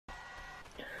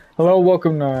Hello,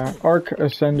 welcome to Ark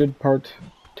Ascended Part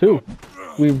 2.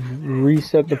 We've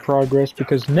reset the progress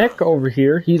because Nick over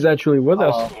here, he's actually with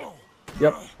us.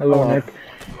 Yep, hello Nick.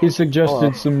 He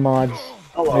suggested some mods.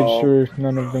 Made sure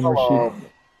none of them were sheep.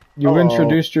 You've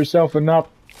introduced yourself enough.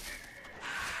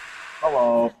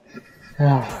 Hello.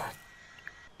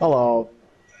 Hello.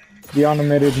 The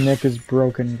animated Nick is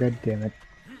broken, god damn it.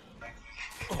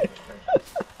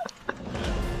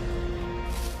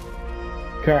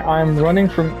 Okay, I'm running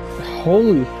from...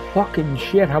 Holy fucking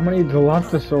shit, how many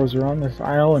Dilophosaurs are on this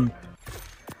island?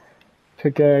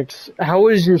 Pickaxe. How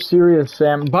is your Serious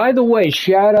Sam? By the way,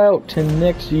 shout out to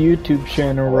Nick's YouTube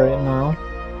channel right now.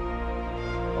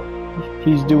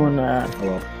 He's doing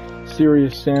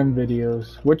Serious Sam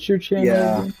videos. What's your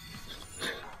channel again?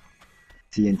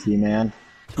 TNT Man.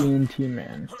 TNT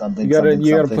Man. Something, you gotta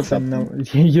put the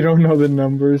numbers. You don't know the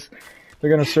numbers. They're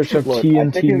gonna search up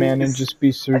TNT Man and just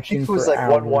be searching for hours. I think it was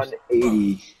like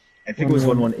 1180. I think it was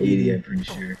 1180, I'm pretty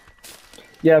sure.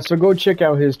 Yeah, so go check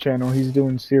out his channel. He's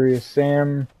doing Serious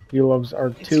Sam. He loves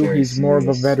Ark 2. He's more of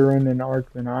a veteran in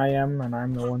Ark than I am, and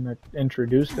I'm the one that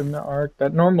introduced him to Ark.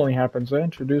 That normally happens. I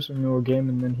introduce him to a game,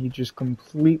 and then he just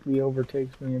completely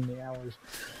overtakes me in the hours.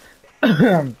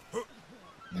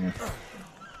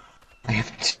 I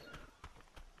have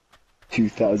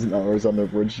 2,000 hours on the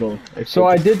original. So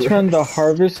I did turn the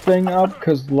harvest thing up,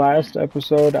 because last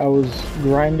episode I was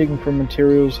grinding for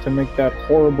materials to make that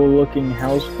horrible looking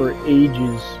house for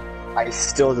ages. I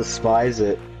still despise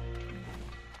it.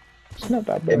 It's not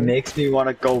that bad. It makes me want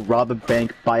to go rob a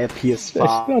bank, buy a PS5. It's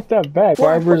not that bad.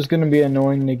 Fiber is going to be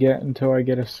annoying to get until I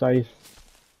get a scythe.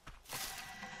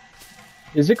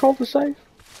 Is it called a scythe?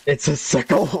 It's a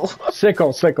sickle.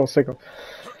 Sickle.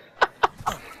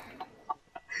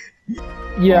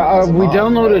 Yeah, we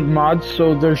downloaded mods,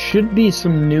 so there should be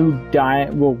some new I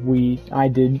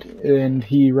did, and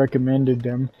he recommended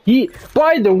them.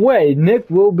 By the way, Nick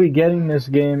will be getting this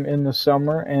game in the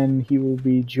summer, and he will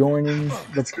be joining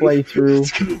the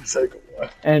playthrough,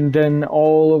 and then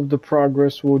all of the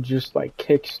progress will just, like,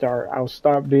 kickstart. I'll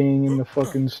stop being in the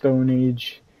fucking Stone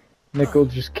Age. Nick will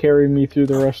just carry me through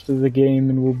the rest of the game,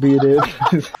 and we'll beat it.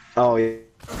 Oh, yeah.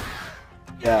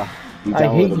 Yeah. I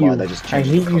hate you. I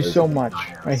hate you so much.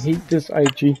 I hate this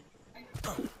IG.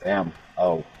 Damn.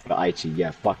 Oh, the IG.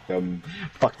 Yeah, fuck them.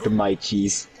 Fuck the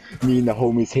IGs. Me and the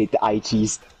homies hate the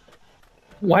IGs.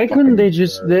 Why couldn't they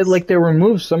just... They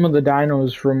removed some of the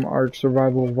dinos from Ark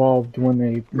Survival Evolved when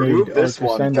they made Ark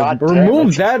Ascended.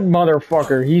 Remove that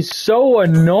motherfucker. He's so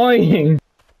annoying.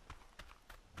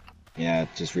 Yeah, it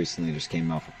just recently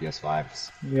came out for PS5s.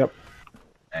 Yep.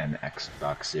 And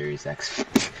Xbox Series X.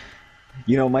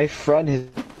 You know, my friend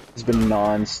has been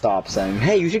non-stop saying,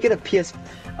 "Hey, you should get a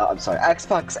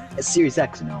Xbox Series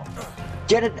X." No.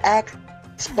 Get an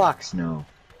Xbox. No.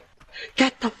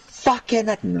 Get the fuck in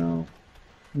it. No.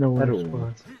 No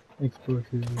Xbox. Xbox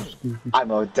is stupid.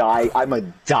 I'm a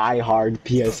die-hard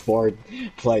PS4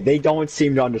 play. They don't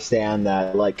seem to understand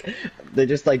that. Like, they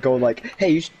just go like,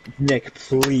 "Hey, Nick,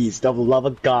 please, the love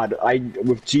of God,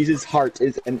 with Jesus' heart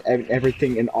is and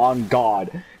everything and on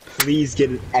God, please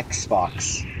get an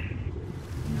Xbox."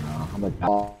 No, I'm a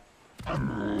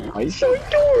I'm so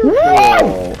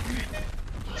adorable.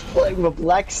 Playing with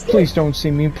black stick. Please don't see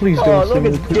me. Please don't see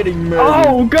me. Look, it's getting murdered.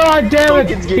 Oh god damn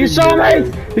it! He saw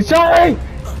me! He saw me!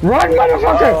 Run,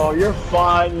 motherfucker! Oh, you're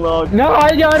fine, look. No,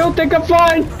 I don't think I'm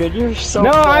fine. Dude, you're so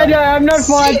no, fine. I'm not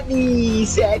fine.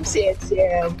 Sam.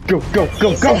 Go.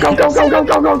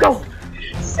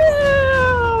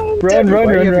 Sam.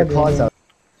 Run.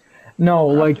 No,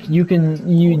 like you can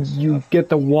you get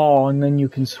the wall and then you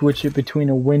can switch it between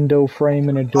a window frame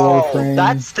and a door frame.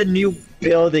 That's the new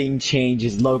building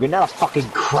changes, Logan, not a fucking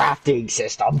crafting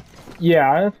system.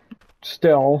 Yeah,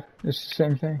 still, it's the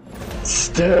same thing. It's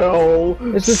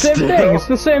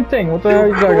the same thing. What the hell are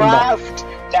you talking about? Craft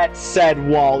that said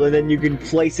wall and then you can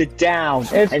place it down.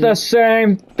 It's the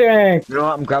same thing. You know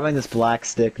what? I'm grabbing this black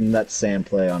stick and let Sam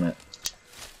play on it.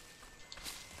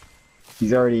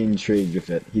 He's already intrigued with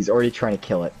it. He's already trying to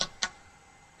kill it.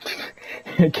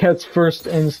 It gets first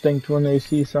instinct when they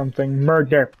see something.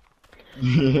 Murder.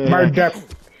 Yeah. Murder.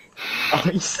 Oh,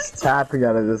 he's just tapping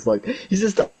at it. Just like he's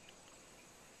just touching.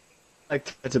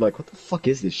 Like, what the fuck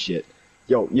is this shit?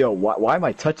 Yo, why am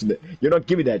I touching it? You don't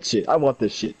give me that shit. I want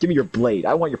this shit. Give me your blade.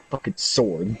 I want your fucking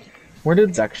sword. Where did?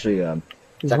 It's actually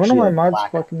Is one of my mods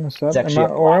fucking this up?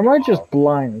 Am I just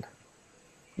blind?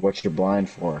 What you're blind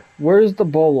for? Where's the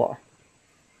bola?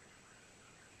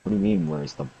 What do you mean,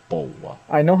 where's the bola?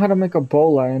 I know how to make a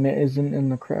bola, and it isn't in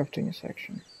the crafting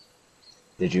section.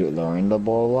 Did you learn the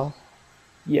bola?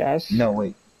 Yes. No,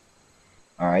 wait.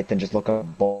 Alright, then just look up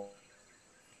bola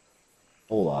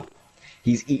Bola.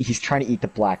 He's trying to eat the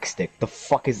black stick. The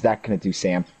fuck is that gonna do,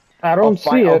 Sam? I Oh, don't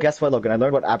see Oh, it. guess what, Logan? I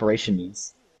learned what aberration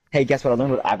means. Hey, guess what? I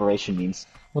learned what aberration means.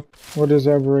 What does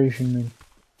aberration mean?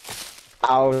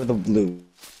 Out of the blue.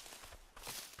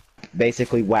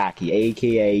 Basically wacky,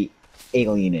 aka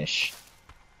alienish.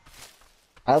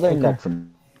 I learned Okay. that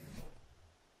from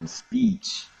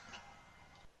speech.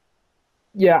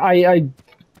 Yeah,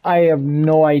 I have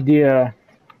no idea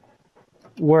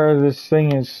where this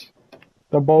thing is.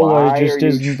 The bola Why are just you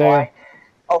isn't trying? there.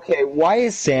 Okay, why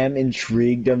is Sam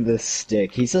intrigued of this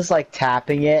stick? He's just like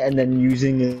tapping it and then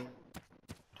using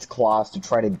his claws to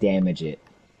try to damage it.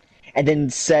 And then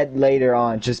said later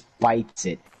on, just bites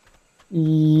it.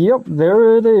 Yep,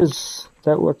 there it is.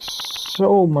 That looks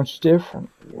so much different.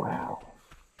 Wow.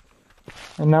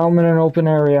 And now I'm in an open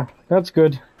area. That's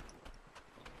good.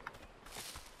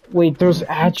 Wait, there's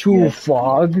actual Yes.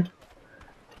 fog?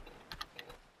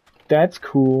 That's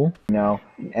cool. No.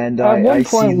 And At one I see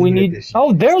point we the need... addition.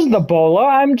 Oh, there's the bola!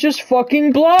 I'm just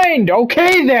fucking blind!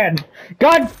 Okay then!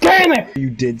 God damn it! You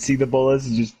did see the bullets?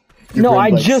 Just your No, brain's I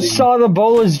like just singing. saw the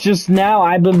bolas just now.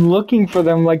 I've been looking for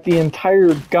them like the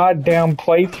entire goddamn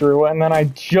playthrough, and then I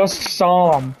just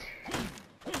saw them.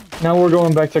 Now we're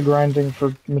going back to grinding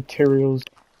for materials.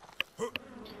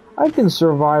 I can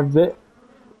survive it.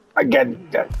 I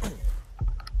get that.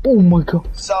 Oh my god.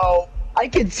 So I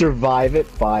can survive it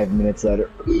 5 minutes later.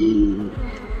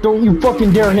 Don't you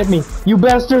fucking dare hit me, you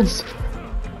bastards!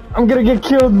 I'm gonna get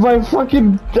killed by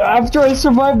fucking... After I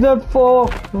survived that fall.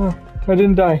 Oh, I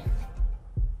didn't die.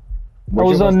 I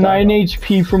was on 9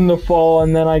 HP from the fall,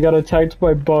 and then I got attacked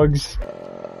by bugs.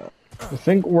 I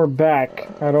think we're back.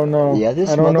 I don't know. Yeah, this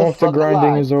I don't know if the motherfucker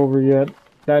grinding lied. is over yet.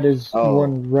 That is Oh.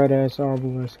 one red-ass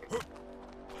obelisk.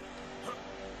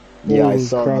 Yeah, I Holy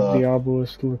saw crap, the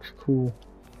obelisk looks cool.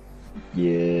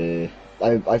 Yeah,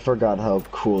 I forgot how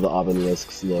cool the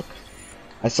obelisks look.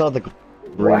 I saw the green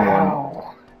one.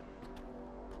 Wow.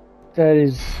 That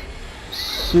is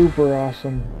super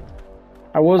awesome.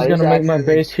 I was I gonna just make my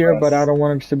accidentally base here, but I pressed- don't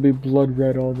want it to be blood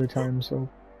red all the time, so...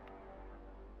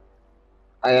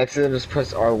 I accidentally just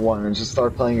pressed R1 and just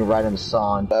started playing a random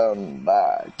song. Down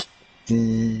back.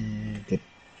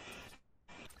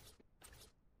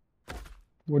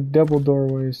 With double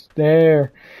doorways.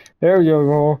 There. There you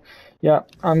go. Yeah,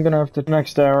 I'm gonna have to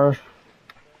next hour.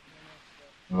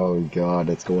 Oh god,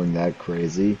 it's going that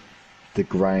crazy. The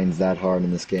grind's that hard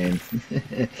in this game.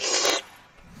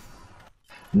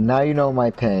 Now you know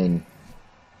my pain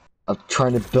of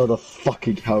trying to build a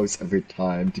fucking house every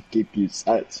time to keep you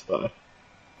satisfied.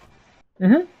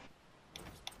 Mm-hmm.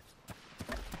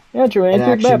 Yeah, true. And Ain't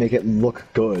too actually bad. make it look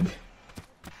good.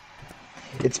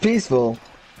 It's peaceful,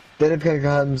 then it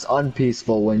becomes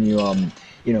unpeaceful when you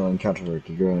encounter a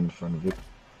girl in front of you.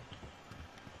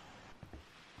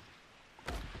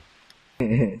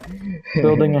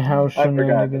 Building a house I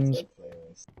forgot shenanigans.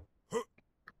 that's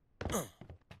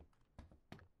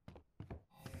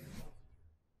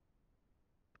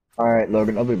Alright,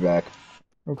 Logan, I'll be back.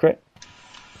 Okay.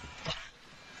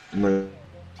 I'm gonna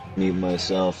mute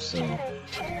myself so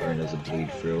Aaron doesn't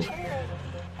bleed through.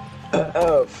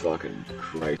 Oh, fucking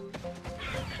Christ.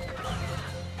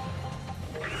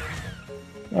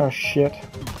 Oh shit.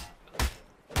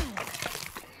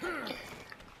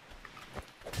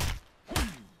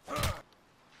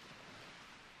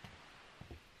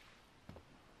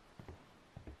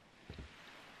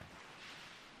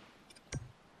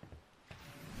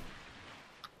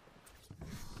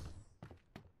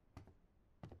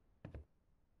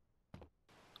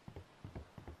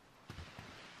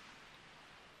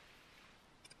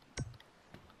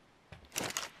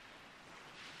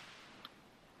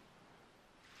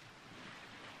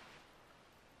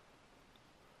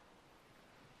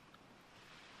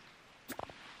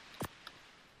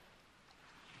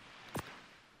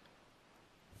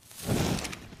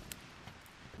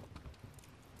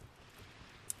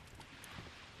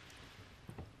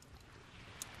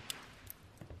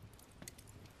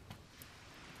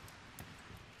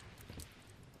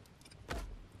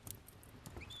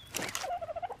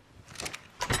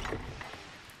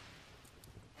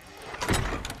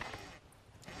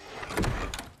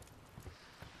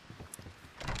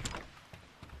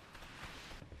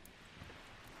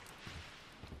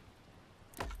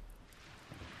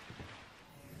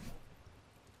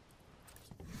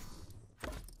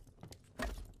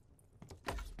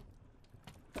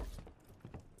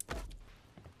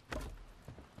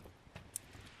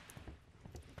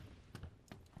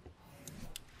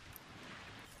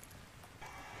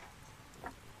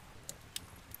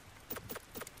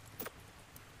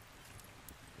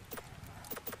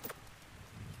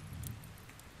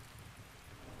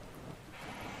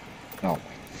 Oh,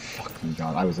 fucking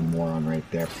god, I was a moron right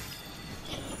there.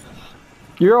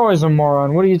 You're always a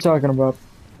moron. What are you talking about?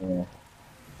 Yeah.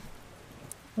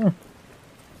 Never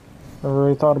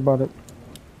really thought about it.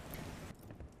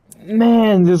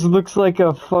 Man, this looks like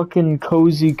a fucking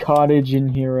cozy cottage in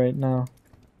here right now.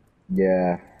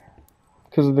 Yeah.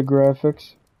 Because of the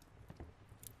graphics.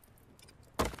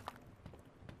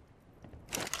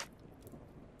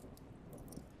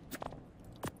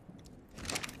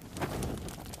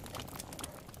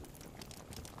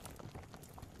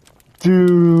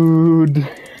 Dude.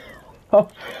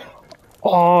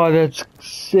 Oh, that's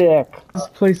sick. This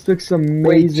place looks amazing.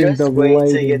 Wait, just the wait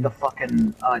lighting. to get the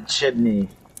fucking chimney.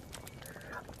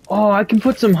 Oh, I can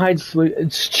put some hide sleep.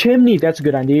 It's chimney. That's a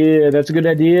good idea. That's a good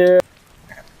idea.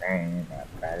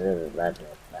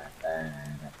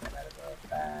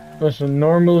 Listen,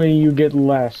 normally you get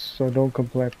less, so don't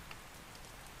complain.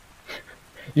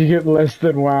 You get less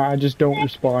than wow. I just don't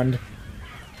respond.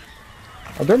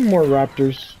 Are there more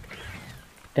raptors?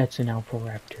 That's an alpha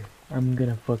raptor. I'm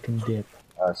gonna fucking dip.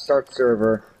 Start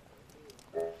server.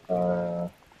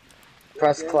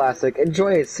 Press classic.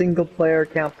 Enjoy a single player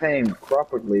campaign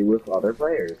cooperatively with other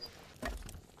players.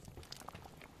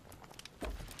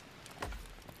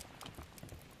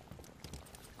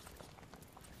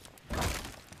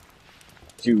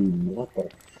 Dude, what the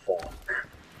fuck?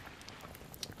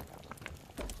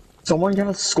 Someone got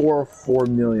a score of 4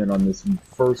 million on this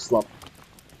first level.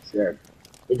 Scared.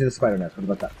 Into the spider nest. What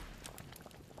about that?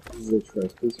 This is a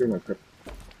choice. Please hear my crypt.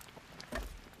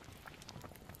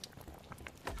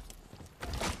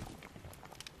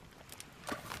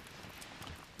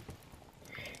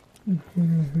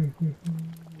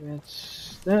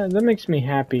 That makes me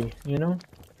happy, you know?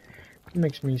 It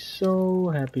makes me so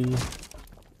happy. Am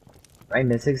I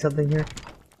missing something here?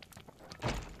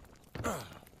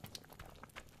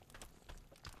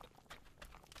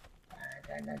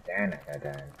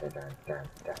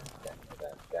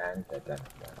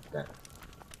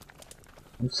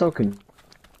 I'm so confused.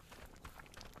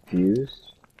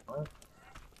 What?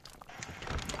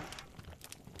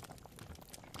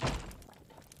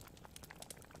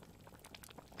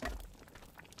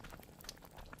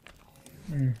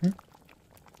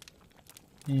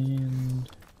 And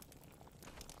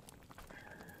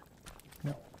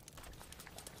no.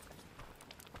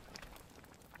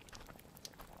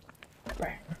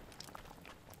 Bang.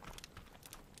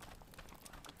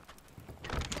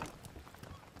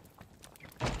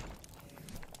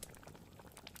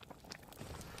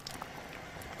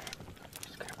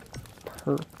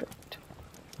 Perfect.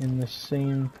 And the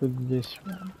same for this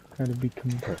one. Gotta be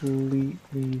completely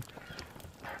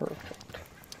perfect.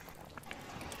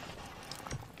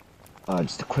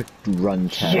 Just a quick run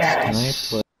test. Yes!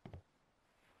 Can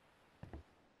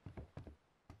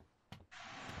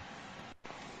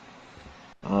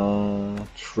I play?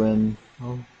 Trim.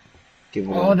 Oh, give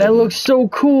it Oh, that looks so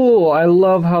cool! I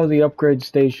love how the upgrade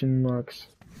station looks.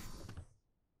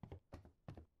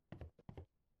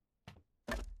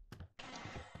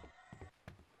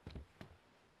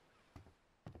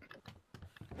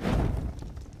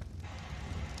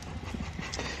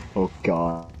 Oh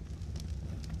god.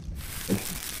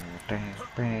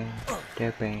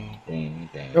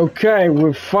 Okay,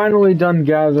 we're finally done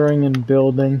gathering and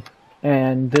building,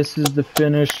 and this is the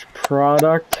finished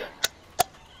product.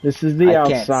 This is the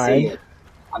outside.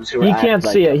 He can't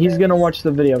see it. He's gonna watch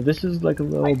the video. This is like a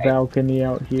little balcony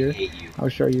out here. I'll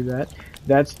show you that.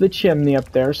 That's the chimney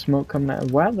up there. Smoke coming out.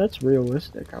 Wow, that's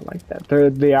realistic. I like that.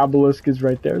 The obelisk is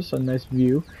right there, so nice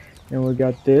view. And we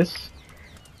got this.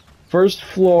 First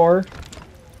floor.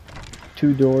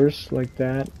 2 doors like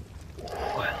that.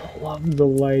 I love the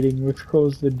lighting. Let's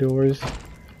close the doors.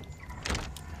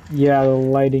 Yeah, the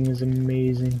lighting is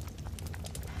amazing.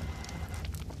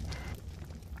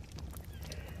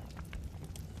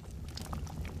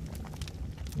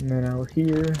 And then out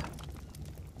here,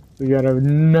 we got a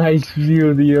nice view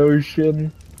of the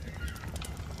ocean.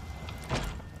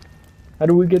 How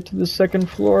do we get to the second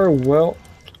floor? Well,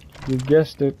 you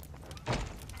guessed it.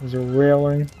 There's a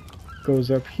railing. Goes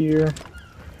up here.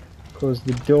 Close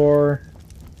the door.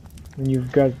 And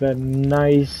you've got that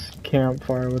nice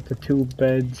campfire with the 2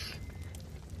 beds.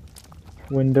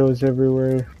 Windows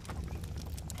everywhere.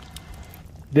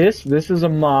 This is a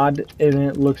mod, and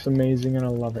it looks amazing, and I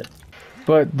love it.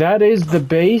 But that is the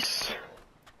base,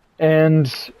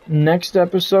 and next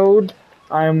episode,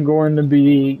 I am going to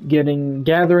be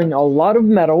gathering a lot of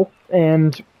metal,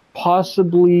 and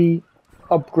possibly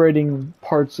upgrading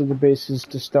parts of the bases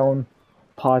to stone.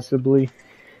 Possibly.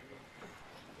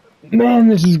 Man,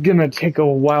 this is gonna take a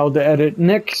while to edit.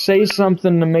 Nick, say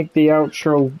something to make the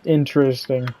outro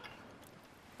interesting.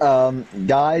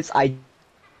 Guys, I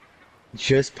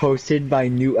just posted my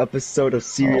new episode of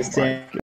Serious Oh my Sam.